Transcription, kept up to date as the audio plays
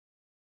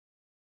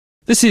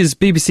This is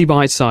BBC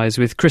Bite Size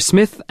with Chris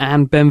Smith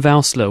and Ben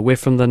Valsler. We're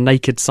from the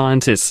Naked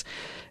Scientists.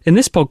 In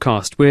this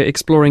podcast, we're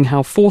exploring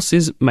how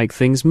forces make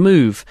things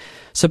move.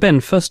 So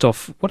Ben, first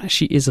off, what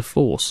actually is a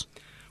force?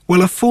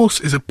 Well, a force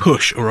is a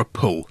push or a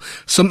pull,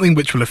 something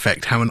which will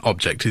affect how an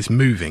object is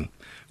moving.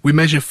 We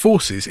measure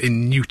forces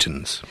in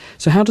newtons.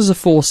 So how does a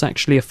force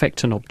actually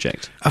affect an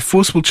object? A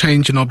force will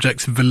change an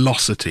object's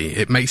velocity.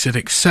 It makes it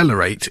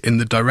accelerate in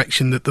the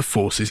direction that the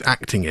force is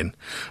acting in.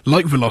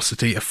 Like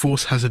velocity, a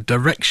force has a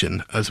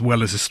direction as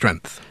well as a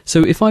strength.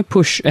 So if I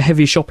push a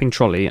heavy shopping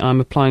trolley, I'm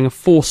applying a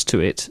force to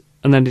it,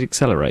 and then it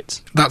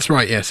accelerates? That's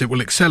right, yes. It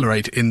will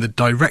accelerate in the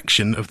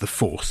direction of the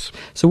force.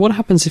 So what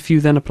happens if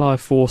you then apply a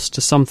force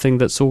to something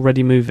that's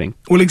already moving?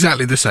 Well,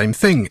 exactly the same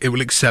thing. It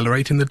will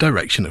accelerate in the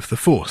direction of the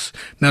force.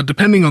 Now,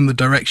 depending on the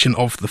direction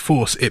of the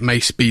force, it may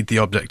speed the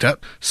object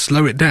up,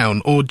 slow it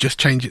down, or just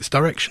change its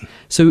direction.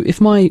 So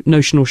if my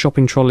notional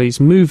shopping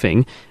trolley's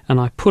moving and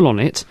I pull on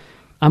it,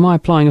 am I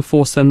applying a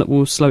force then that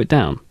will slow it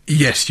down?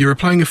 Yes, you're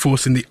applying a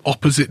force in the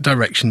opposite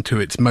direction to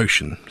its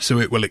motion, so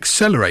it will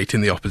accelerate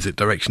in the opposite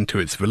direction to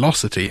its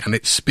velocity and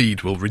its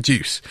speed will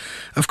reduce.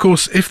 Of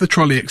course, if the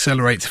trolley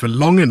accelerates for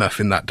long enough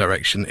in that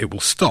direction, it will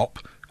stop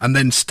and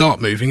then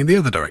start moving in the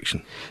other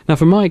direction. Now,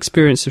 from my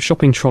experience of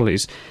shopping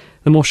trolleys,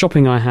 the more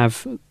shopping I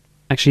have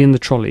actually in the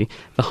trolley,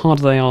 the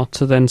harder they are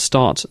to then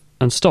start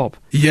and stop.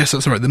 Yes,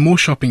 that's right. The more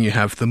shopping you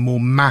have, the more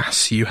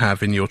mass you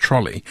have in your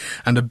trolley,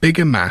 and a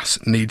bigger mass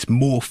needs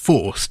more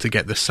force to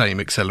get the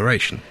same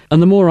acceleration.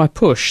 And the more I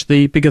push,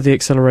 the bigger the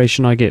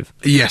acceleration I give.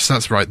 Yes,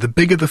 that's right. The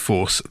bigger the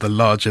force, the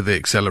larger the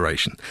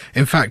acceleration.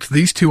 In fact,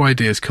 these two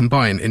ideas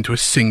combine into a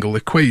single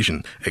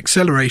equation.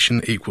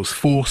 Acceleration equals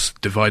force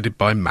divided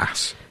by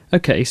mass.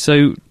 Okay,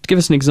 so to give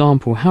us an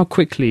example, how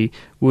quickly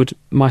would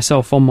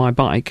myself on my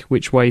bike,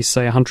 which weighs,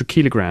 say, 100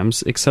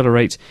 kilograms,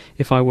 accelerate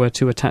if I were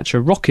to attach a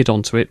rocket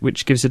onto it,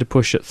 which gives it a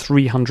push at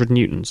 300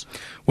 newtons?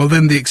 Well,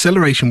 then the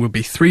acceleration would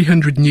be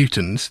 300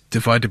 newtons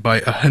divided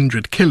by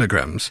 100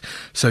 kilograms,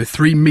 so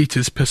 3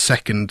 meters per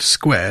second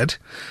squared.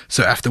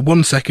 So after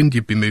 1 second,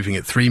 you'd be moving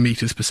at 3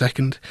 meters per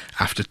second.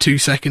 After 2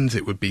 seconds,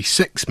 it would be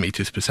 6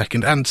 meters per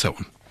second, and so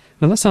on.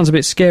 Now that sounds a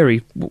bit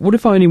scary. What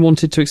if I only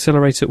wanted to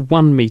accelerate at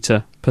 1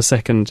 metre per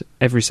second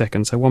every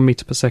second, so 1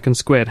 metre per second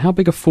squared? How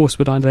big a force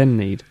would I then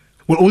need?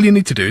 Well, all you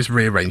need to do is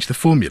rearrange the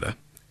formula.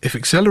 If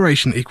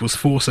acceleration equals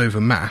force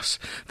over mass,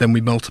 then we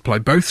multiply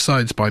both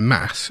sides by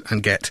mass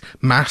and get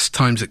mass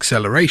times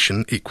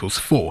acceleration equals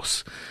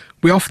force.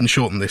 We often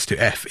shorten this to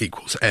F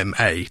equals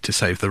ma to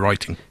save the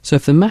writing. So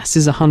if the mass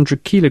is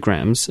 100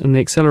 kilograms and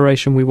the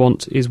acceleration we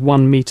want is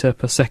 1 metre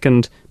per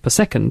second,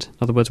 in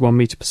other words 1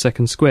 metre per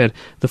second squared,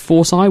 the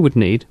force I would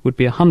need would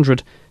be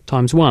 100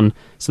 times 1,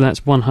 so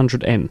that's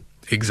 100 m.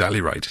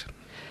 Exactly right.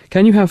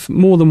 Can you have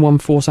more than one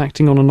force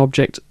acting on an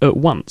object at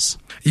once?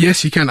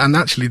 Yes, you can, and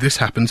actually this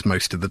happens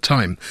most of the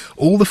time.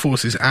 All the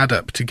forces add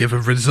up to give a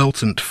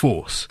resultant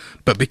force,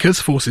 but because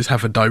forces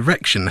have a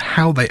direction,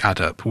 how they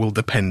add up will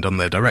depend on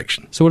their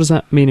direction. So what does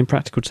that mean in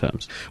practical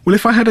terms? Well,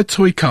 if I had a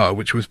toy car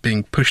which was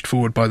being pushed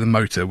forward by the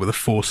motor with a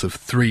force of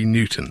 3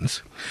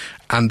 newtons,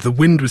 and the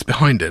wind was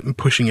behind it and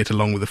pushing it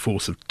along with a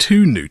force of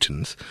 2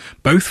 newtons,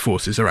 both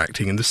forces are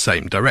acting in the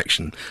same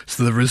direction.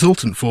 So the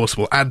resultant force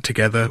will add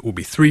together, will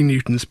be 3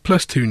 newtons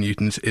plus 2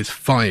 newtons is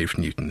 5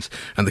 newtons,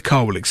 and the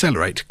car will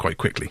accelerate quite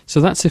quickly. So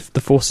that's if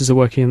the forces are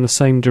working in the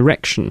same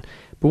direction.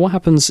 But what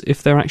happens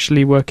if they're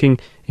actually working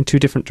in two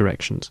different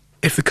directions?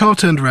 If the car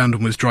turned around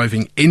and was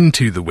driving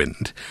into the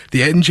wind,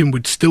 the engine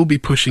would still be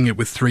pushing it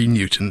with 3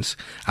 newtons,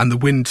 and the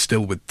wind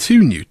still with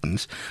 2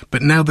 newtons,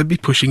 but now they'd be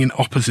pushing in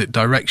opposite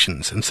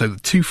directions, and so the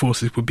two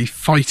forces would be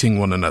fighting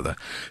one another.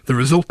 The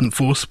resultant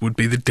force would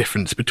be the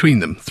difference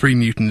between them. 3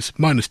 newtons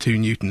minus 2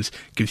 newtons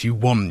gives you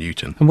 1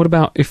 newton. And what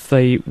about if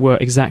they were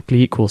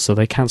exactly equal, so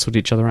they cancelled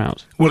each other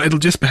out? Well, it'll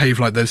just behave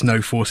like there's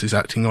no forces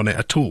acting on it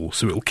at all,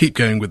 so it'll keep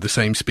going with the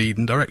same speed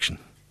and direction.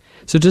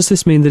 So does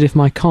this mean that if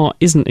my car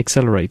isn't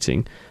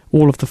accelerating,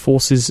 all of the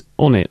forces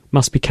on it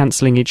must be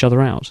cancelling each other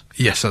out?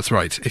 Yes, that's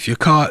right. If your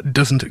car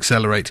doesn't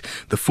accelerate,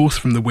 the force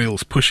from the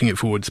wheels pushing it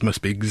forwards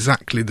must be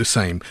exactly the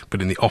same,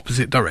 but in the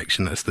opposite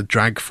direction as the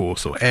drag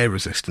force or air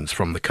resistance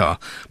from the car,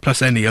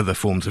 plus any other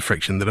forms of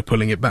friction that are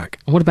pulling it back.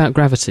 And what about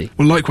gravity?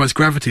 Well, likewise,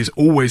 gravity is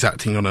always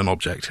acting on an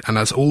object, and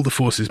as all the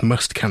forces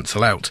must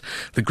cancel out,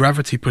 the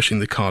gravity pushing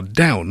the car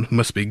down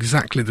must be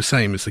exactly the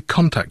same as the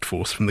contact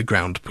force from the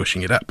ground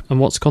pushing it up. And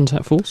what's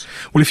contact force?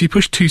 Well, if you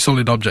push two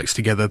solid objects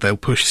together, they'll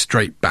push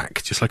straight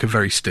back, just like a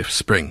very stiff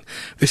spring.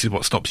 This is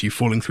what stops you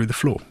falling through the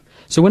floor.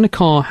 So when a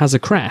car has a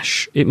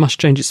crash, it must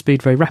change its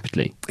speed very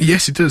rapidly.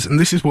 Yes, it does, and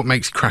this is what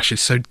makes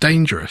crashes so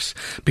dangerous.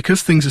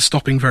 Because things are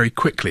stopping very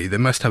quickly, they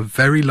must have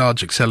very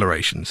large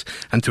accelerations,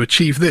 and to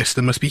achieve this,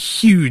 there must be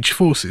huge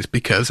forces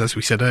because, as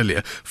we said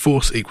earlier,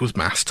 force equals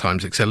mass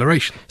times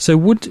acceleration. So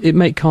would it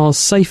make cars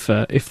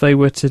safer if they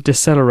were to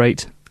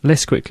decelerate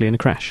less quickly in a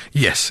crash?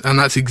 Yes, and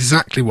that's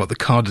exactly what the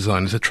car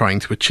designers are trying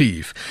to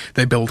achieve.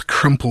 They build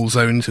crumple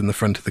zones in the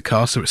front of the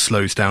car so it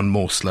slows down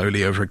more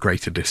slowly over a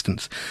greater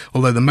distance,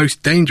 although the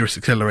most dangerous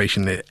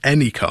acceleration in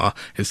any car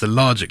is the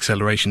large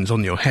accelerations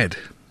on your head.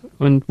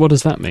 And what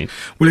does that mean?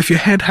 Well, if your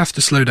head has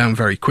to slow down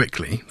very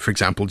quickly, for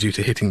example due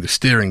to hitting the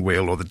steering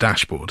wheel or the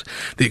dashboard,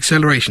 the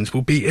accelerations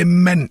will be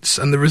immense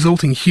and the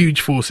resulting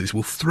huge forces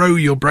will throw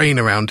your brain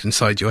around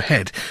inside your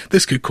head.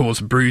 This could cause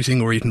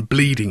bruising or even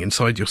bleeding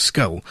inside your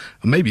skull,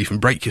 or maybe even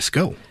break your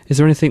skull. Is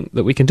there anything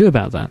that we can do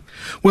about that?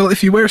 Well,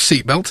 if you wear a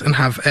seatbelt and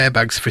have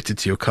airbags fitted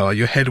to your car,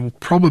 your head will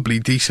probably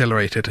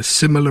decelerate at a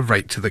similar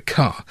rate to the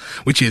car,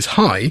 which is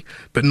high,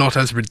 but not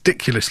as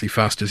ridiculously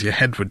fast as your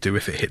head would do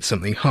if it hit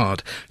something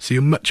hard, so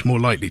you're much more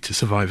likely to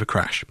survive a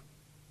crash.